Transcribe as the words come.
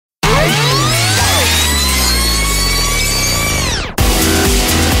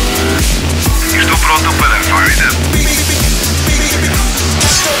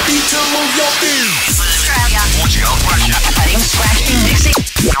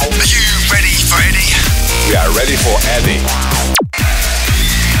ready for Eddie.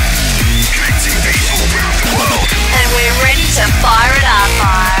 And we're ready to fire it up.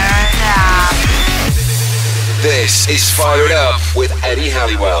 Fire it up. This is Fire It Up with Eddie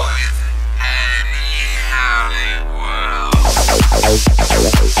Halliwell.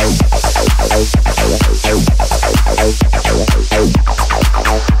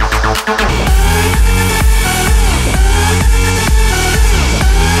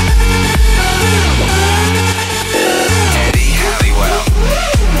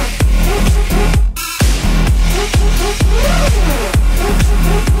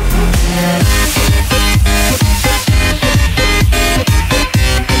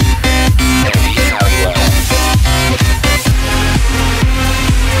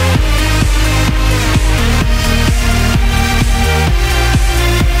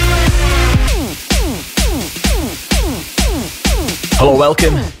 Hello,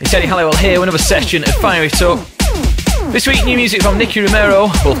 welcome. It's Eddie Halliwell here with another session of Fire It Up. This week, new music from Nicky,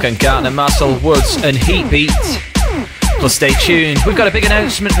 Romero, Wolfgang, Gartner, Marcel, Woods and Heatbeat. Plus, stay tuned. We've got a big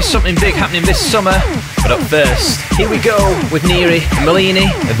announcement for something big happening this summer. But up first, here we go with Nari and Milani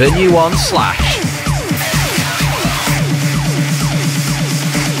of her new one, Slash.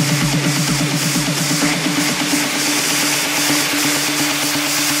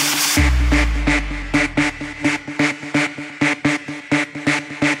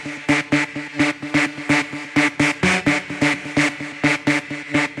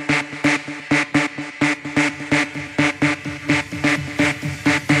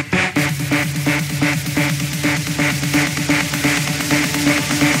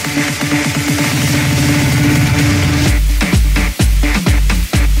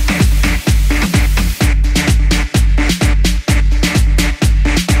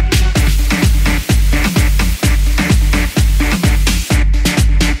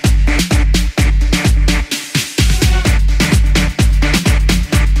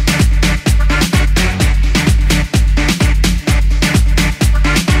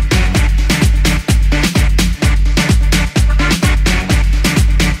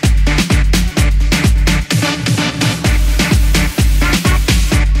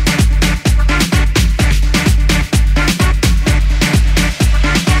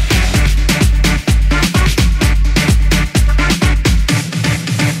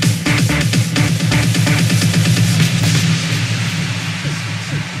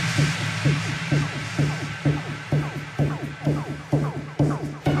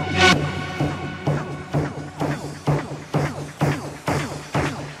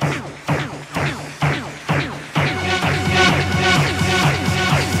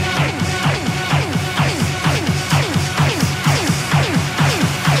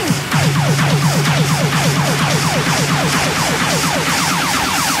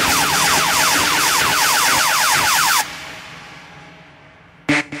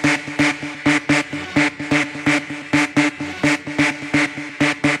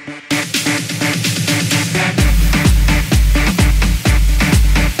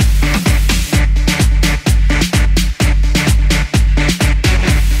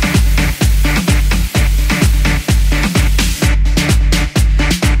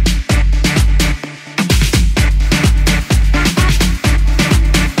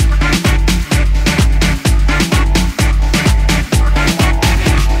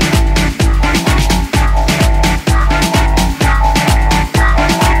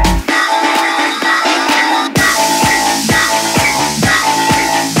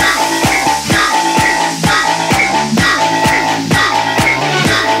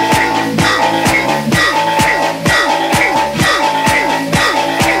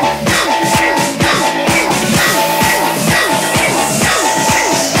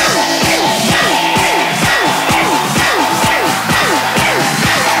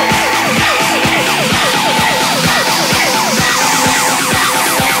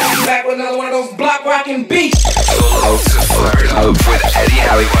 With Eddie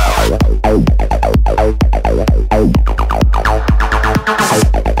Halliwell.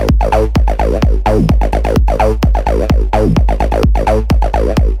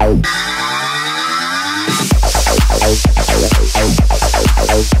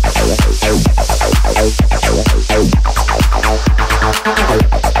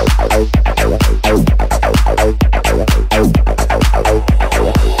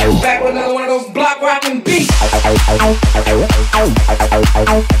 Back with another one of those block rockin' beats.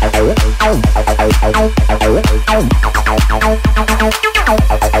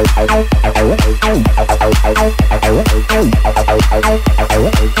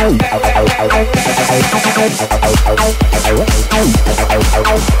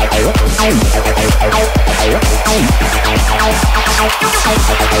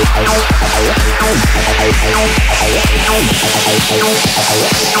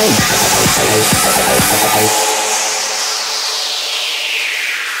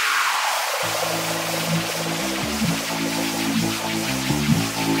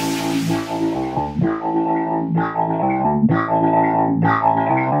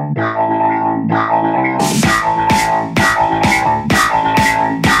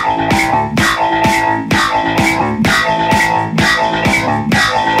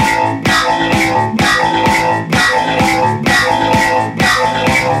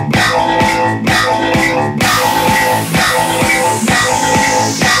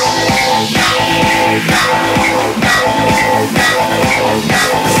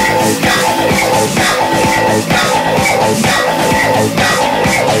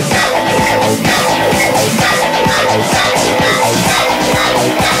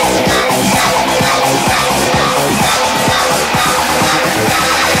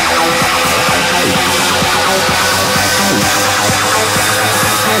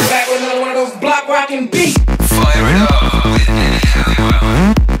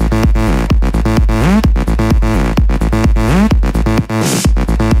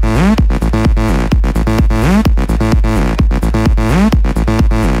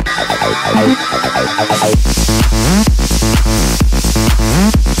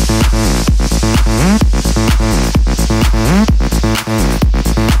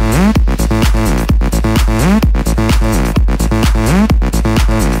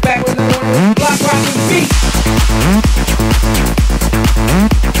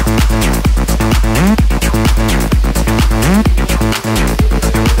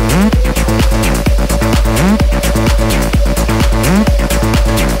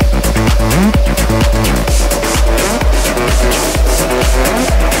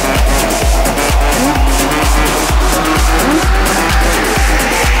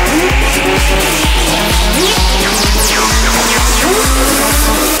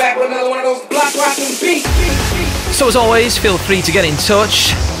 as always, feel free to get in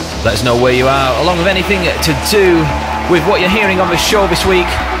touch. Let us know where you are, along with anything to do with what you're hearing on the show this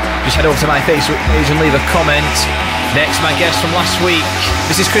week. Just head over to my Facebook page and leave a comment. Next, my guest from last week.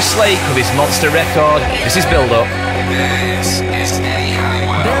 This is Chris Slake with his monster record. This is Build Up. This is Eddie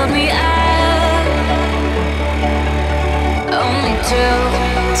Halliwell. Build me up, only to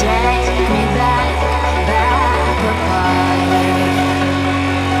take me back apart.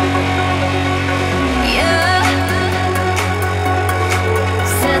 Yeah,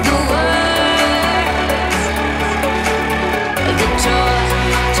 said the words, the tore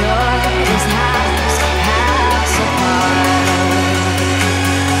this house apart.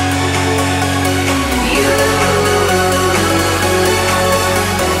 You build me up.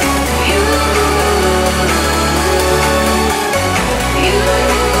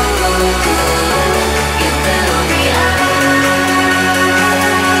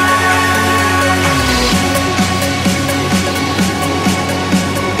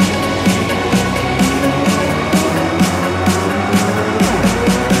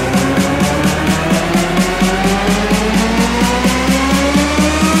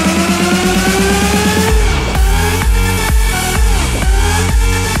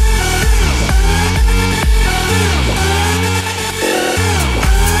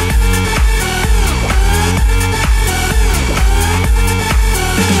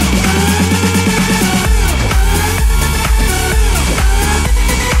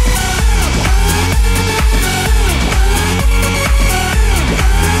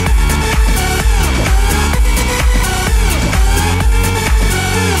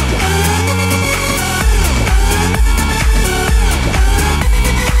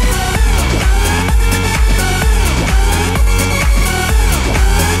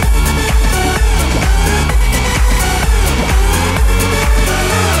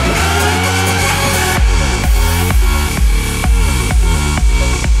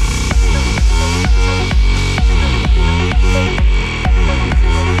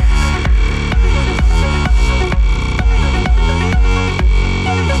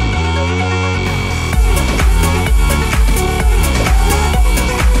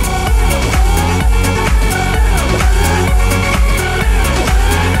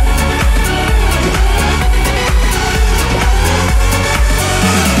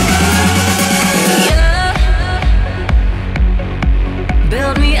 Build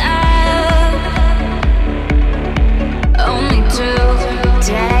me up, only to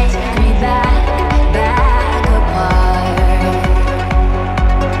take me back apart.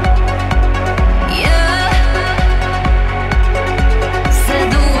 Yeah, said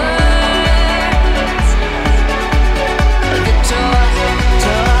the words, the tore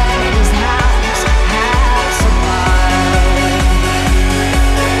this house apart.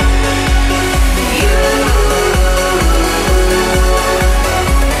 You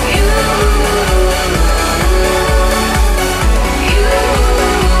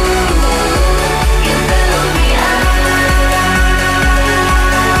build me up.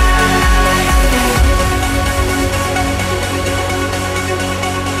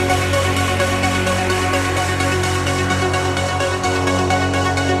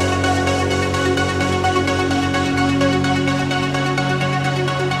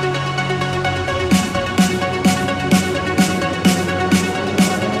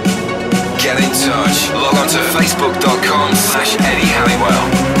 Get in touch. Log on to facebook.com/Eddie Halliwell.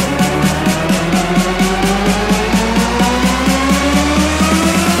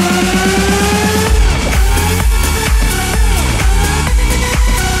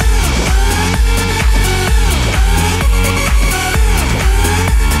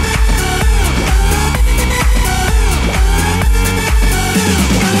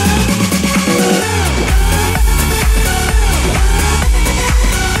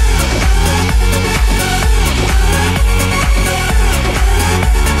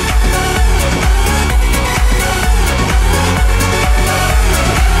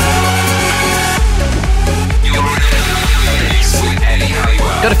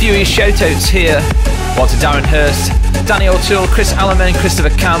 Got a few of your shout-outs here. One to Darren Hurst, Danny O'Toole, Chris Alleman, Christopher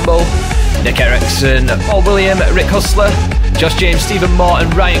Campbell, Nick Erickson, Paul William, Rick Hustler, Josh James, Stephen Moore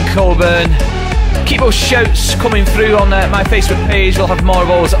and Ryan Coburn. Keep those shouts coming through on my Facebook page. We'll have more of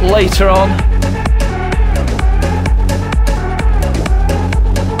those later on.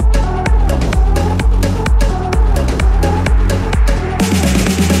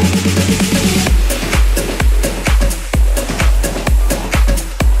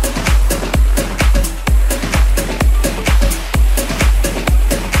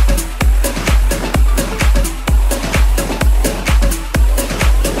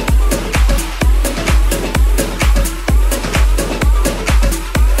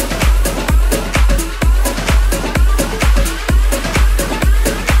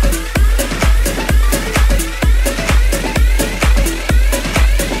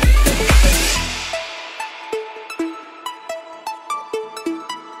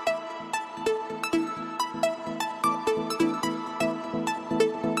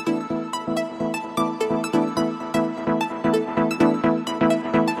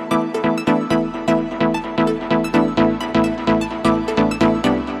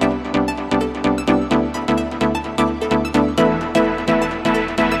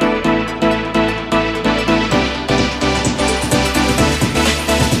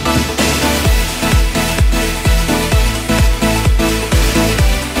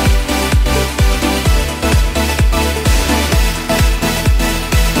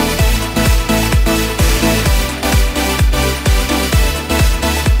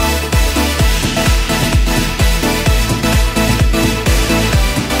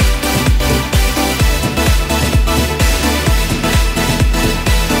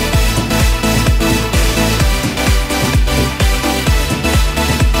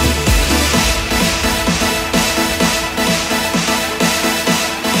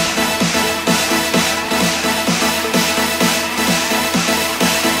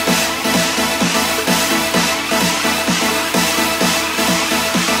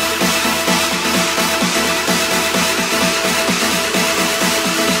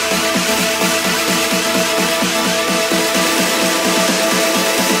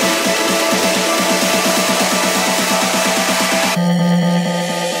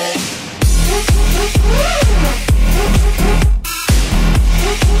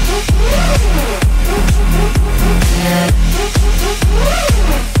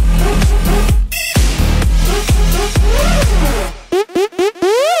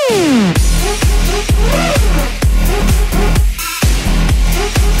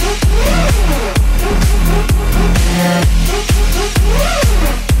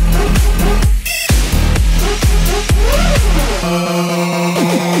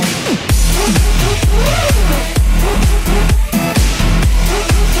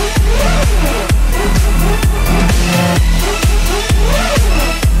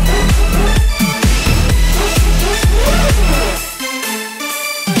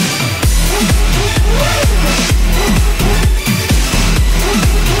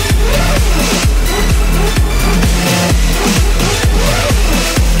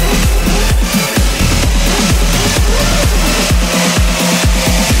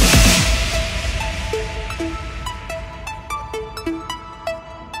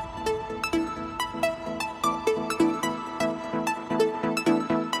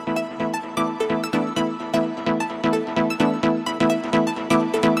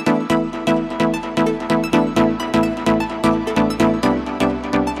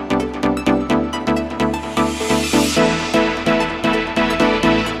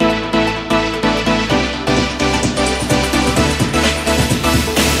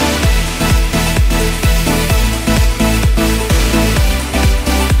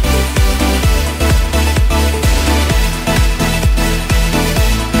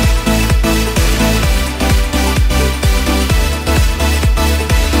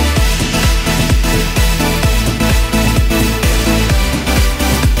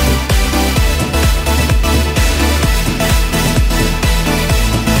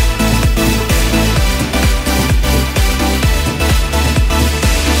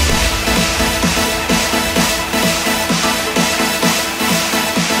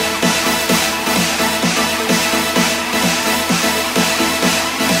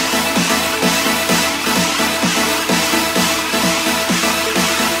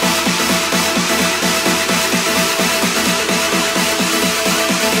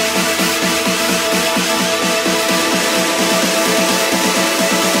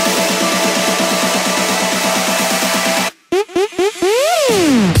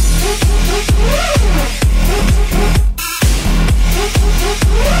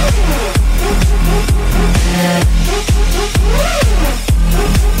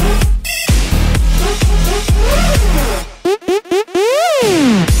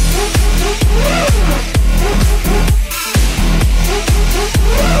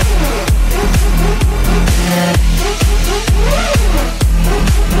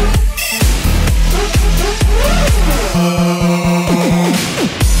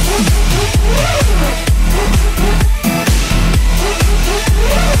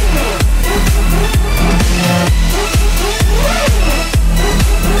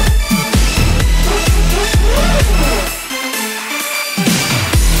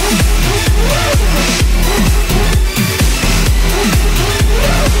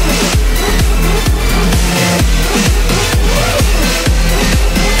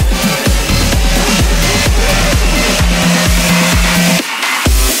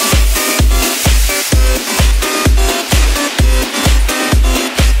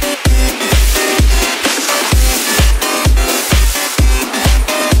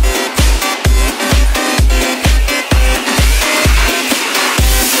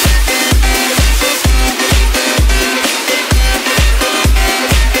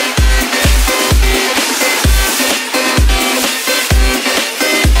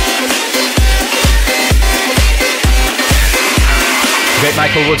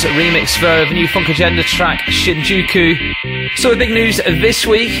 Michael Wood's remix for the new Funkagenda track, Shinjuku. So the big news this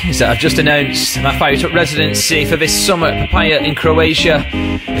week is that I've just announced my Fire It Up residency for this summer at Papaya in Croatia.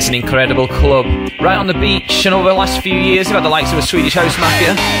 It's an incredible club, right on the beach, and over the last few years we've had the likes of a Swedish House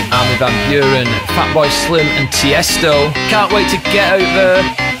Mafia, Armin van Buren, Fatboy Slim and Tiesto. Can't wait to get out there.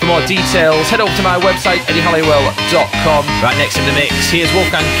 For more details, head over to my website, eddiehallywell.com. Right next in the mix, here's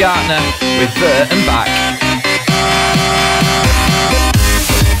Wolfgang Gartner with There and Back.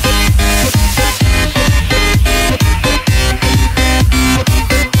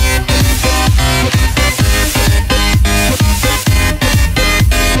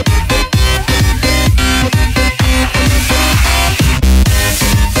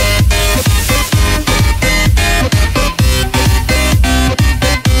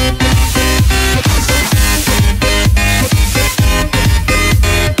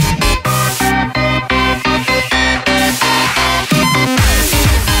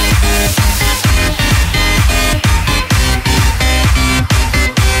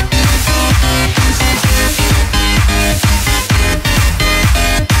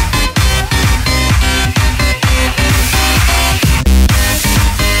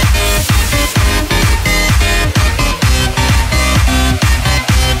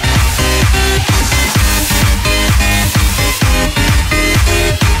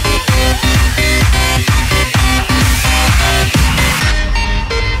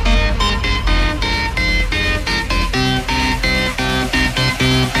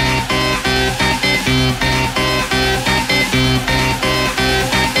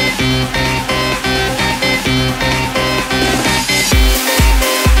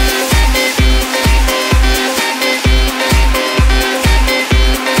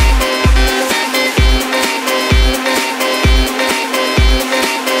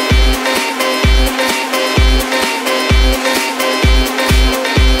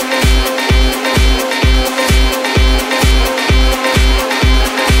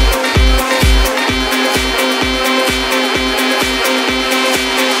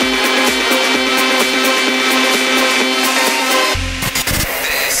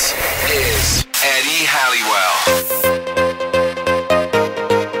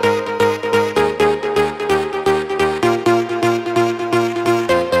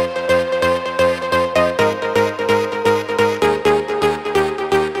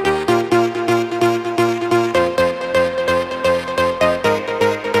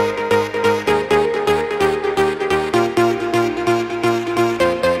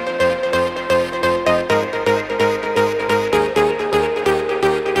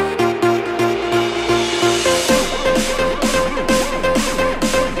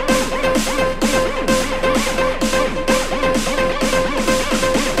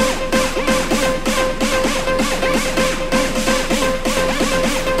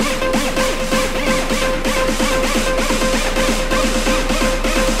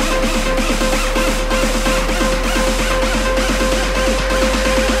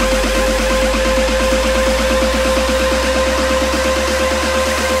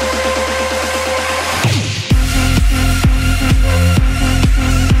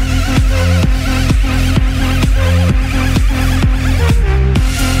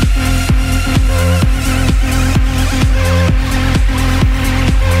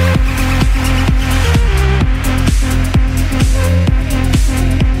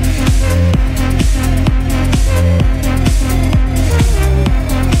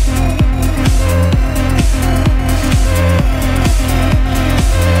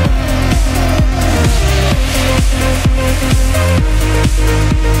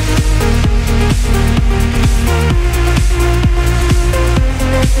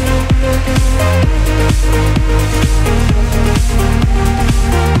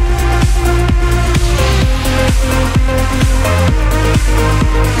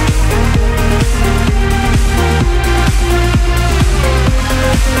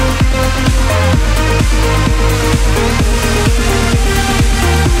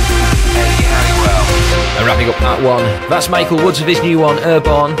 One. That's Michael Woods with his new one,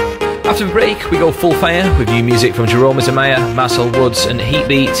 Airborne. After the break, we go full fire with new music from Jerome, Isma-Ae, Marcel Woods and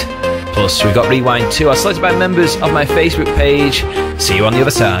Heatbeat. Plus, we've got Rewind 2, selected by members of my Facebook page. See you on the other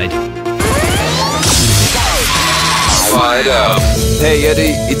side. Fired up. Hey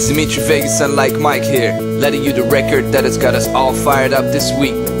Eddie, it's Dimitri Vegas and Like Mike here, letting you the record that has got us all fired up this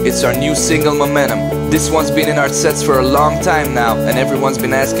week. It's our new single, Momentum. This one's been in our sets for a long time now, and everyone's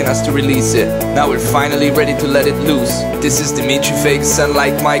been asking us to release it. Now we're finally ready to let it loose. This is Dimitri Vegas and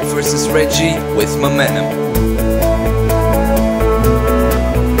Like Mike versus Reggie with Momentum.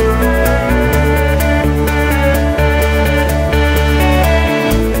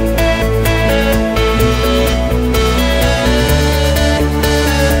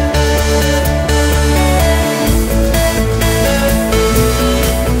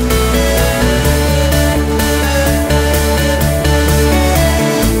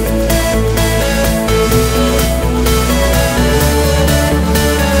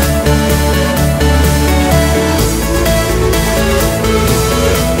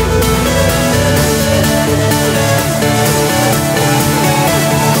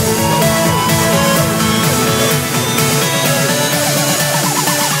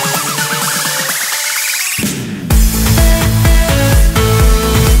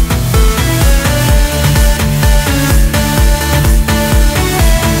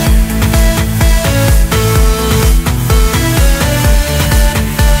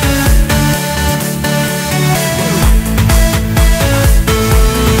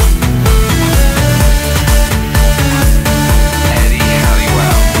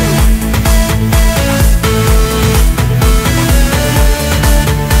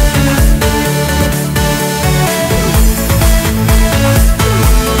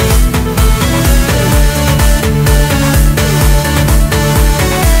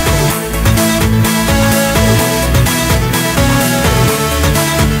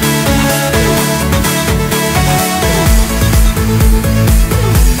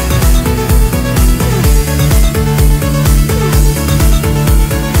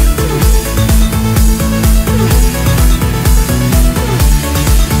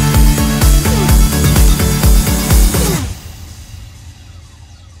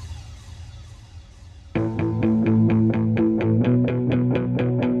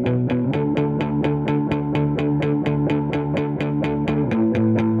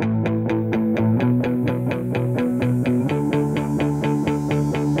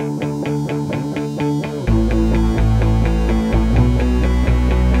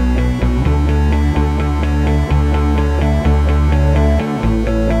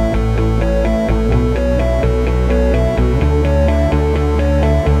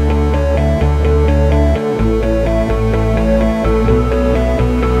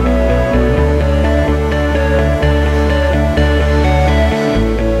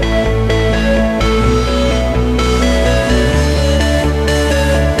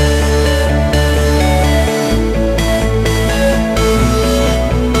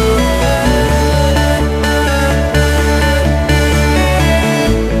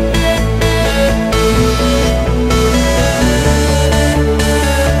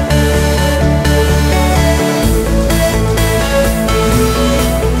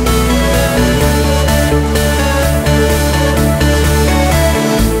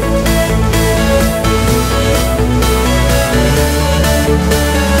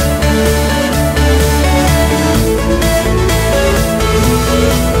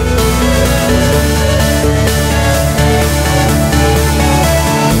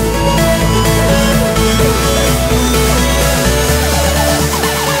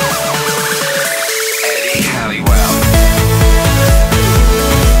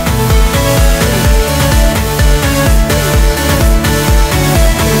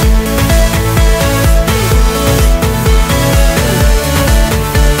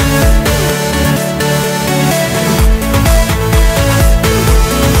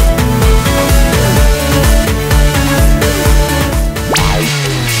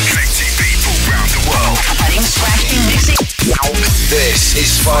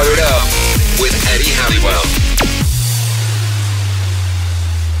 Fire It Up with Eddie Halliwell.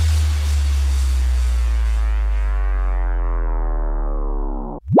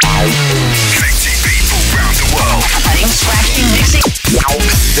 50 people round the world. Putting scratching music.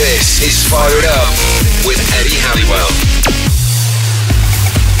 This is Fire It Up with Eddie Halliwell.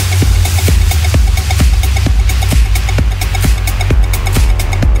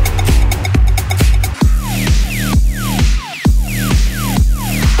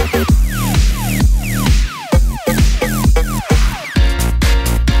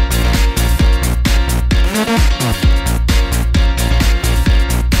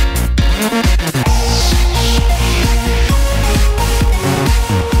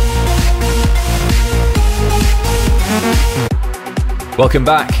 Welcome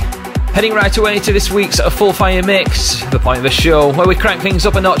back. Heading right away to this week's Full Fire Mix, the point of the show where we crank things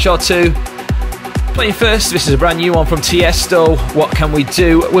up a notch or two. Playing first, this is a brand new one from Tiesto, What Can We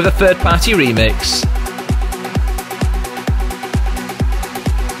Do, with a third party remix.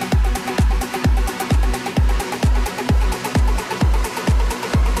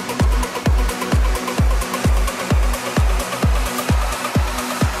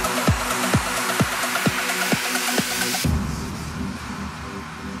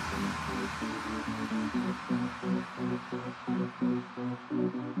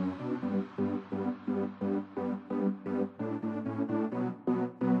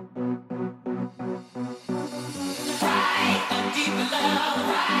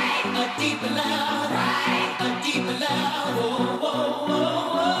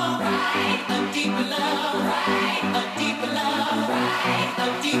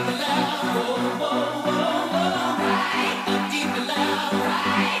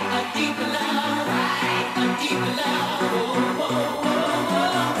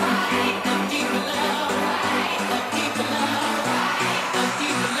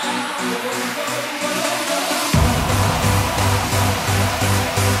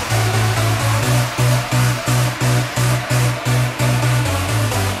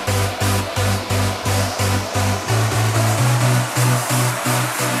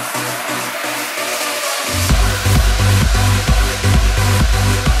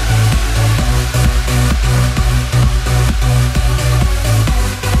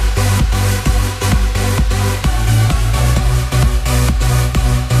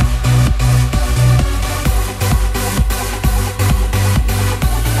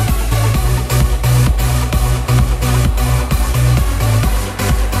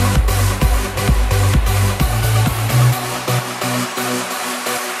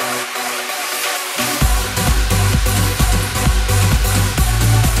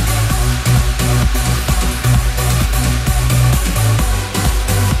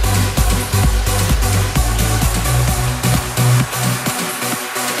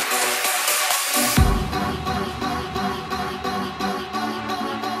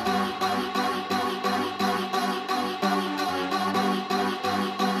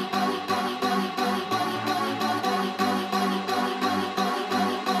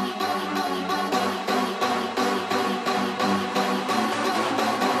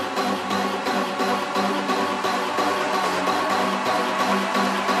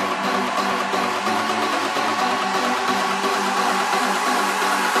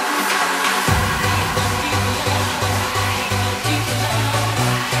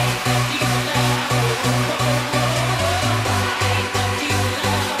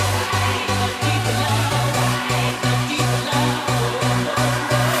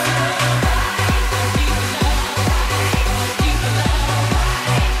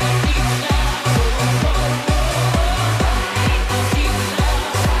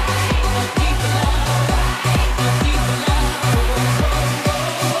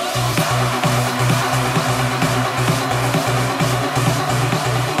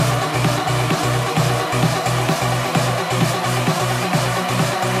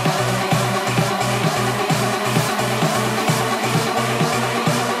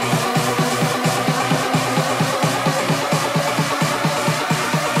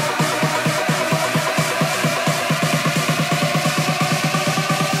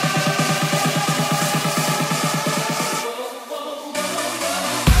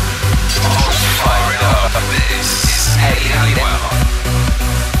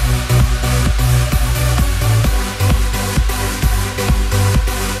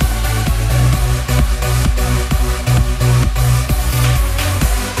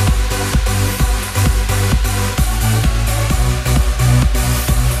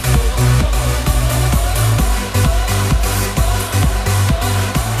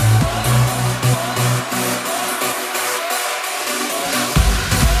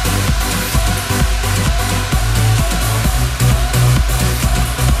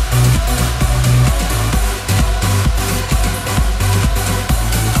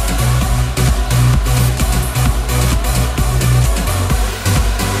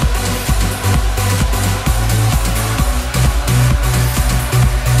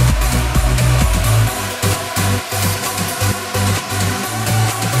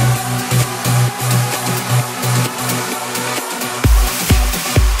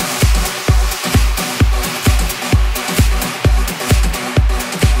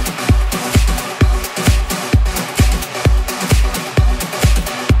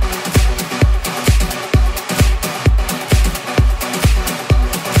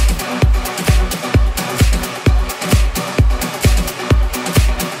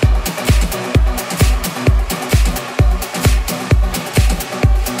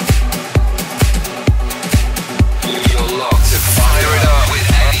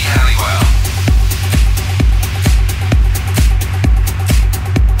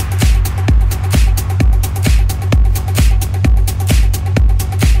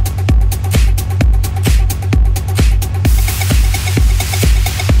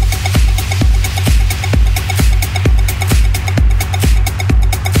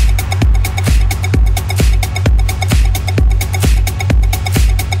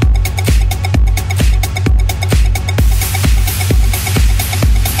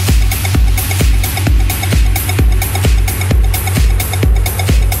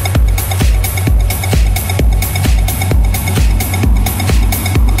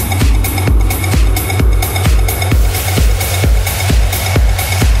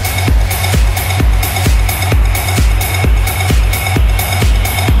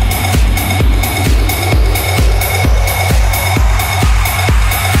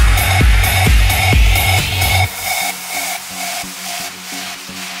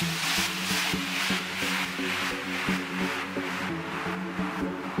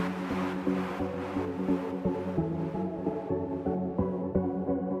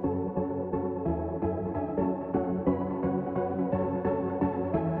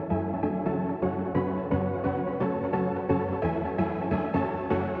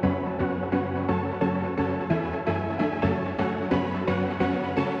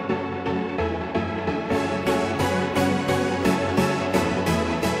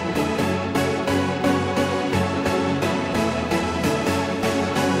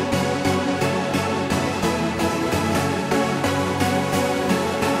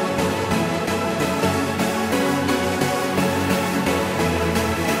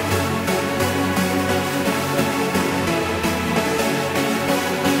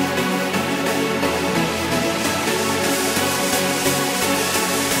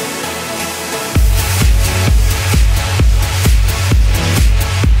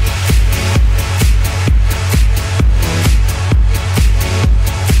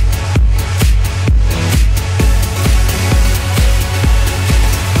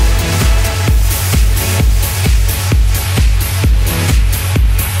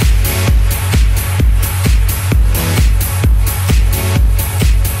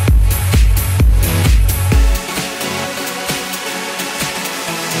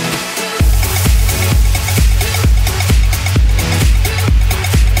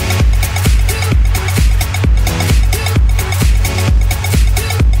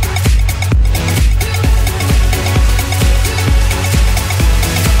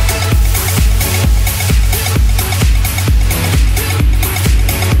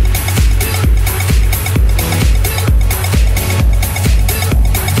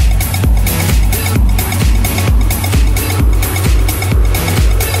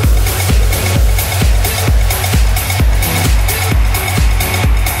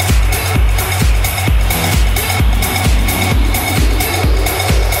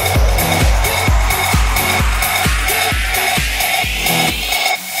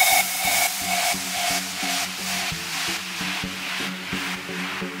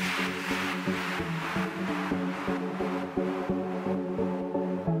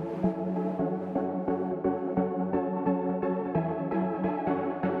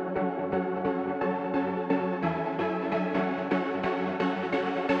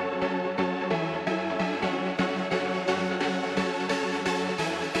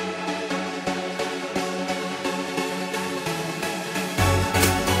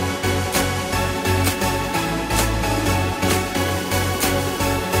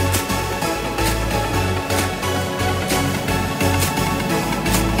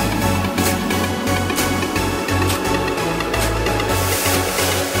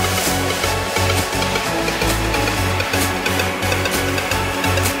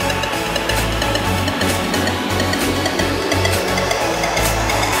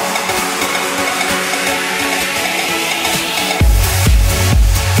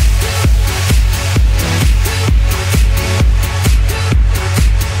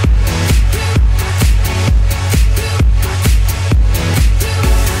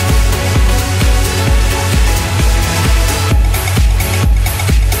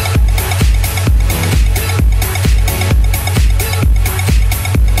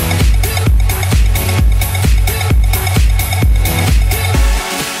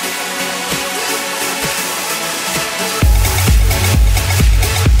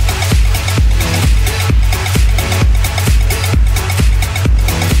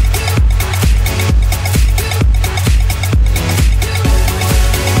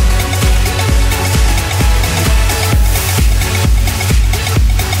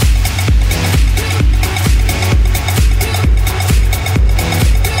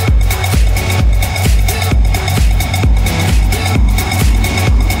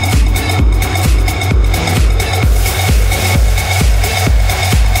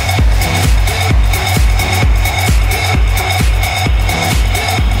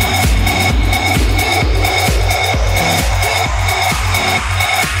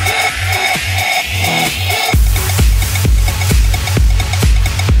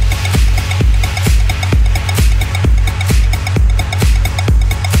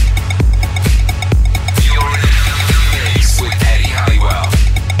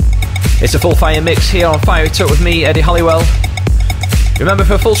 full fire mix here on Fire It Up with me, Eddie Halliwell. Remember,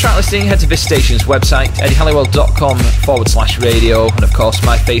 for a full track listing, head to this station's website, eddiehallywell.com/radio, and of course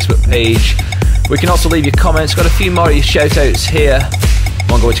my Facebook page. We can also leave your comments. Got a few more of your shout outs here.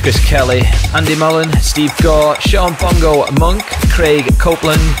 One going to Chris Kelly, Andy Mullen, Steve Gore, Sean Bongo Monk, Craig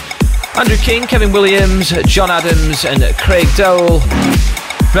Copeland, Andrew King, Kevin Williams, John Adams and Craig Dowell.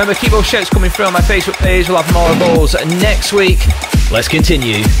 Remember, keep those shouts coming through on my Facebook page. We'll have more of those next week. Let's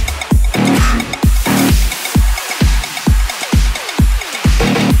continue.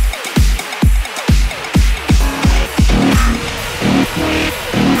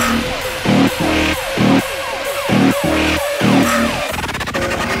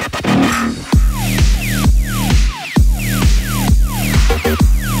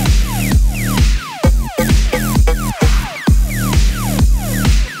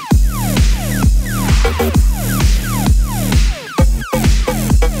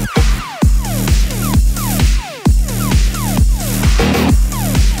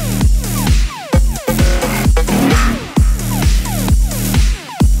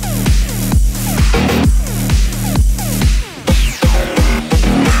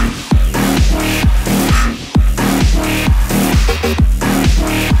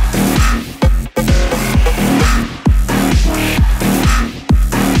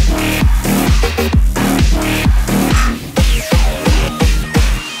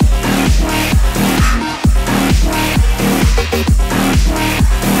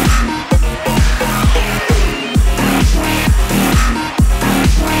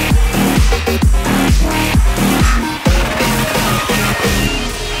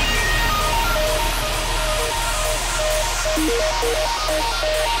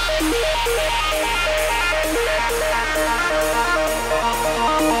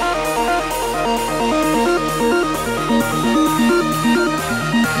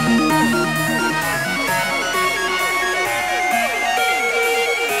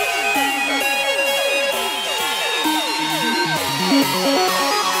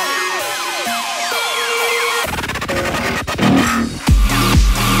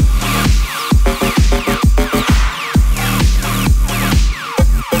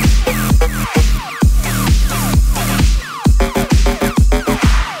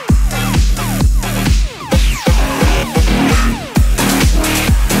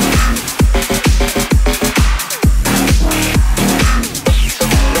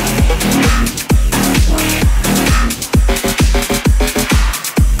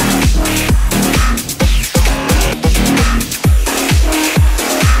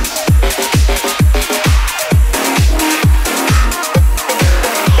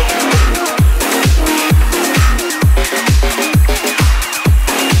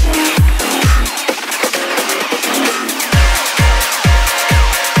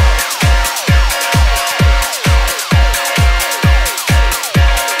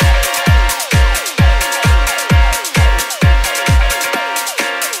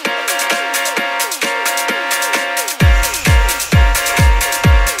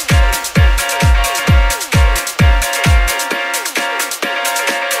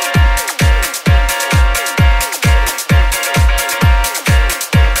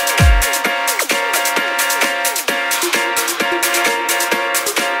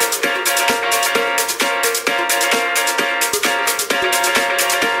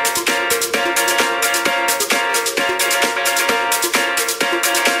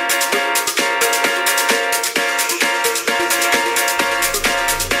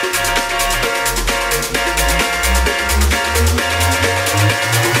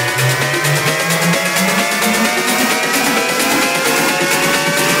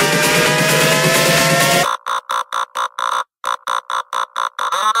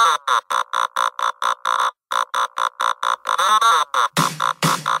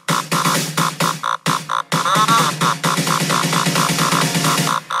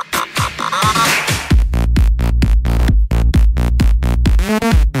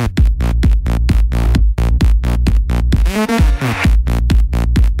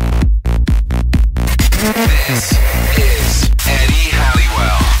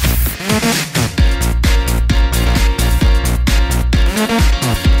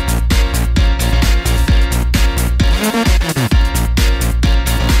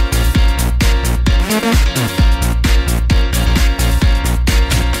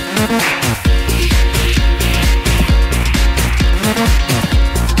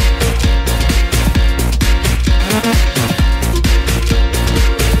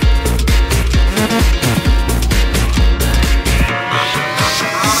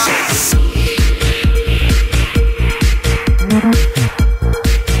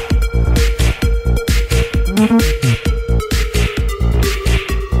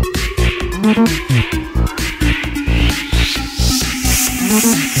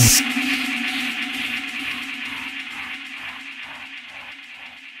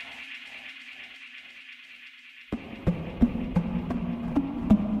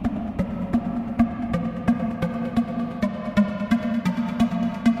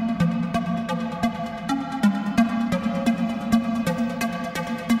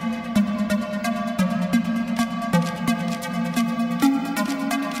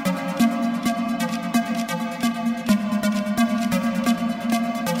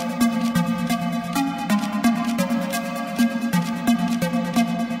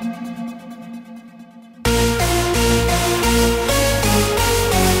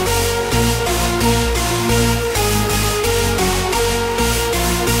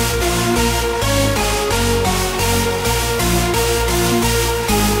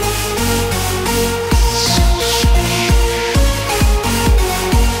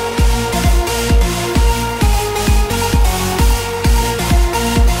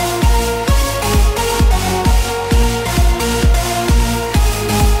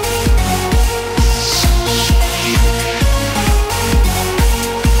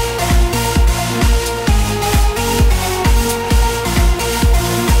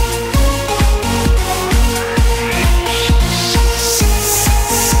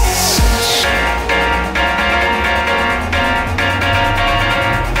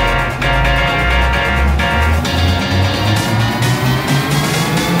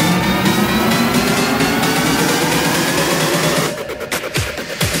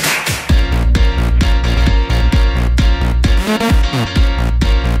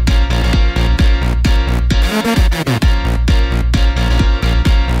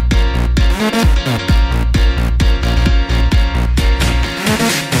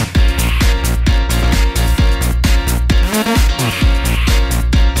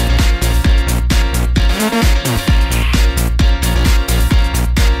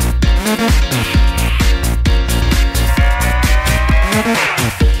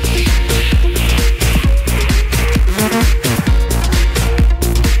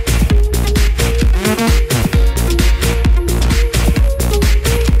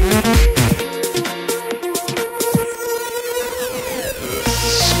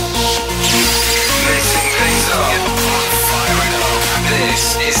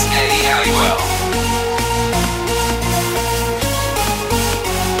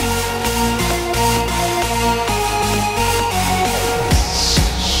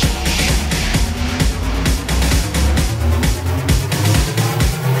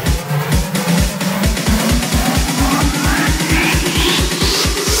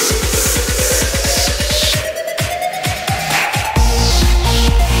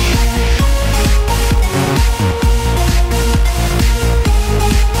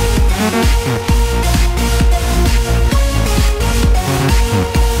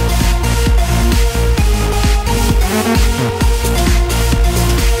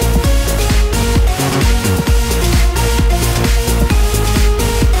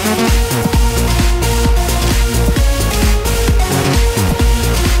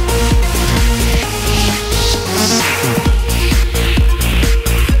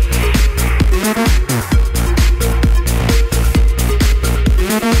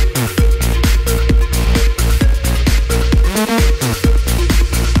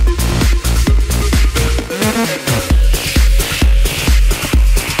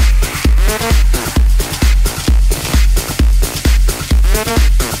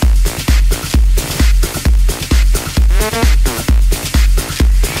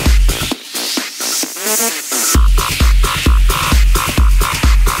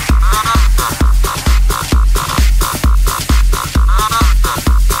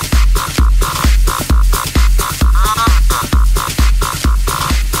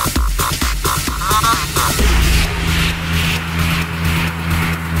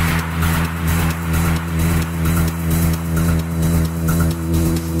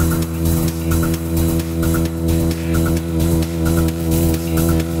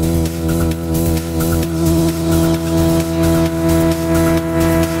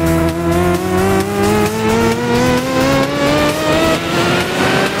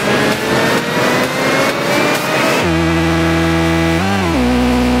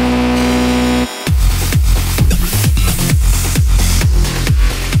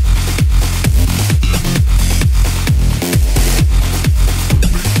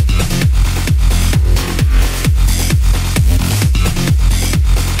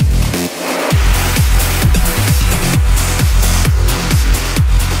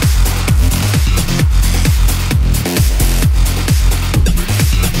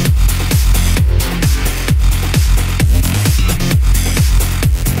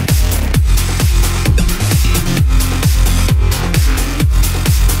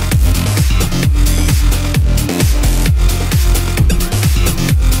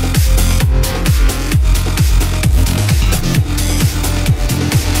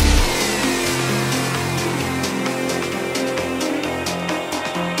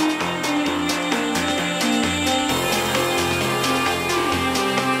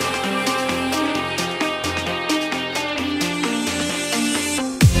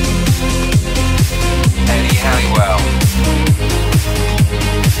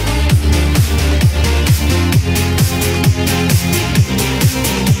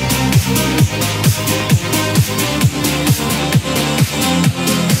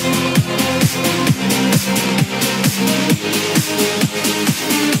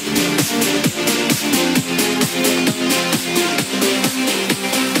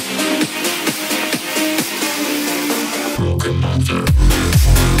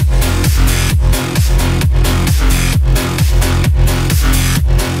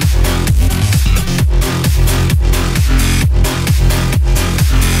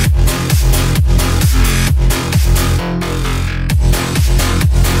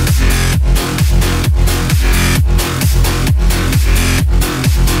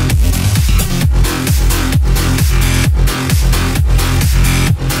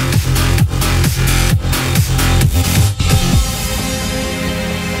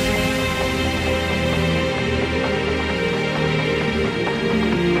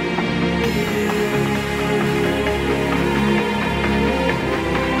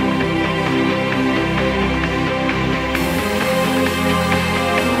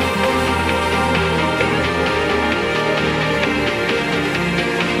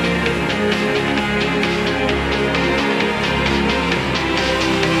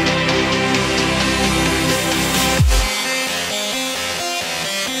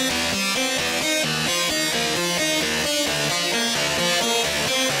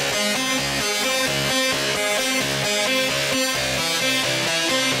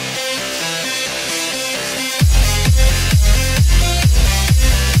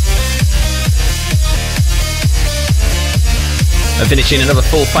 And finishing another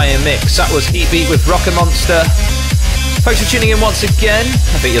full fire mix, that was Heatbeat with Rocker Monster. Thanks for tuning in once again.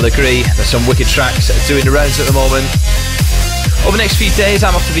 I think you'll agree there's some wicked tracks doing the rounds at the moment. Over the next few days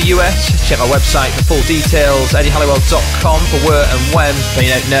I'm off to the US. Check my website for full details, eddiehallywell.com for where and when. But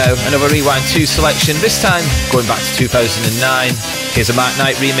you don't know, another Rewind 2 selection, this time going back to 2009. Here's a Mark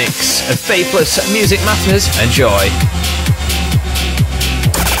Knight remix of Faithless, Music Matters. Enjoy.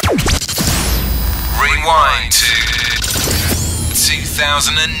 Rewind to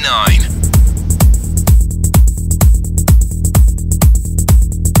 2009.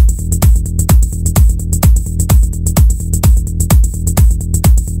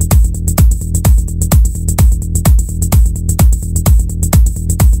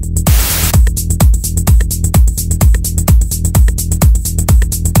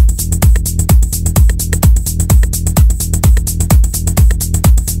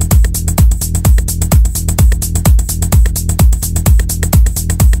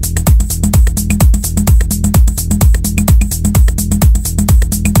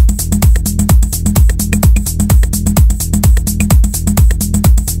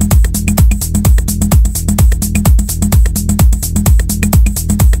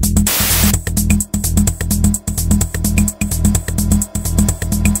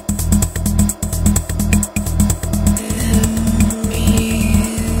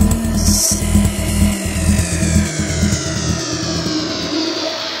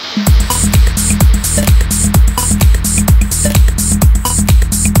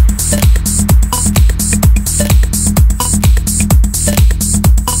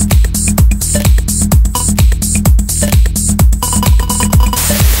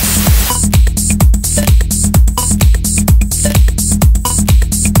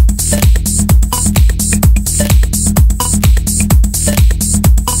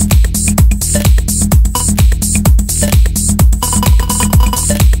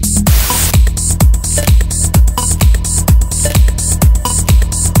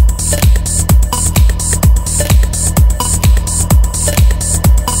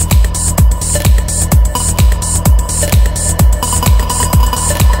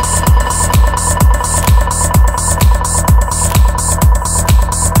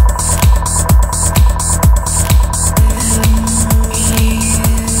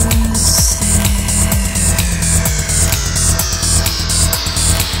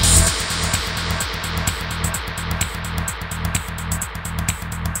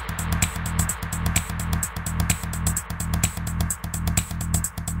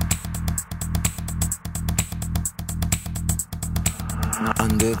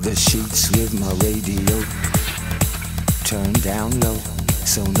 Under the sheets with my radio turned down low,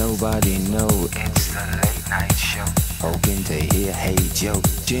 so nobody know it's the late night show. Hoping to hear Hey Joe,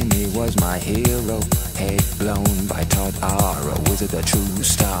 Jimmy was my hero. Head blown by Todd R, a wizard, a true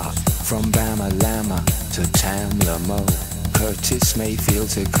star. From Bama Lama to Tamlamo, Curtis Mayfield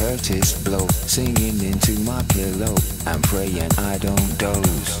to Curtis Blow, singing into my pillow and praying I don't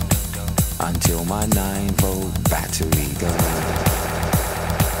doze until my 9-volt battery goes.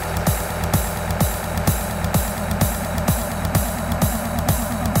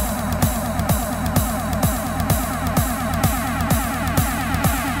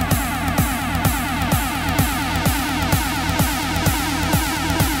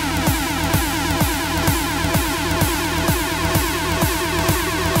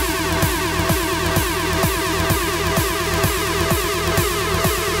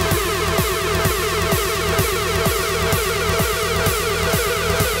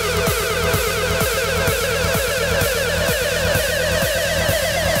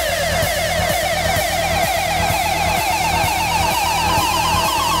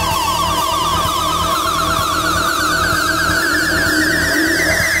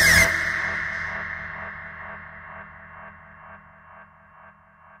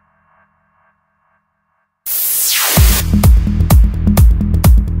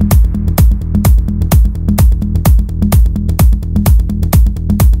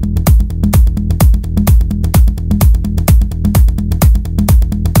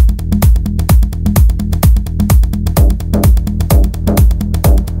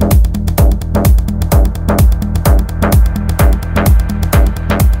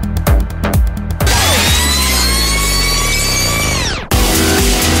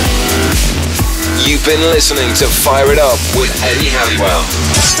 Been listening to Fire It Up with Eddie Halliwell.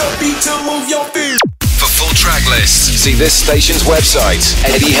 For full track lists, see this station's website,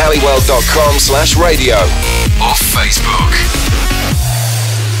 eddiehallywell.com/radio or Facebook.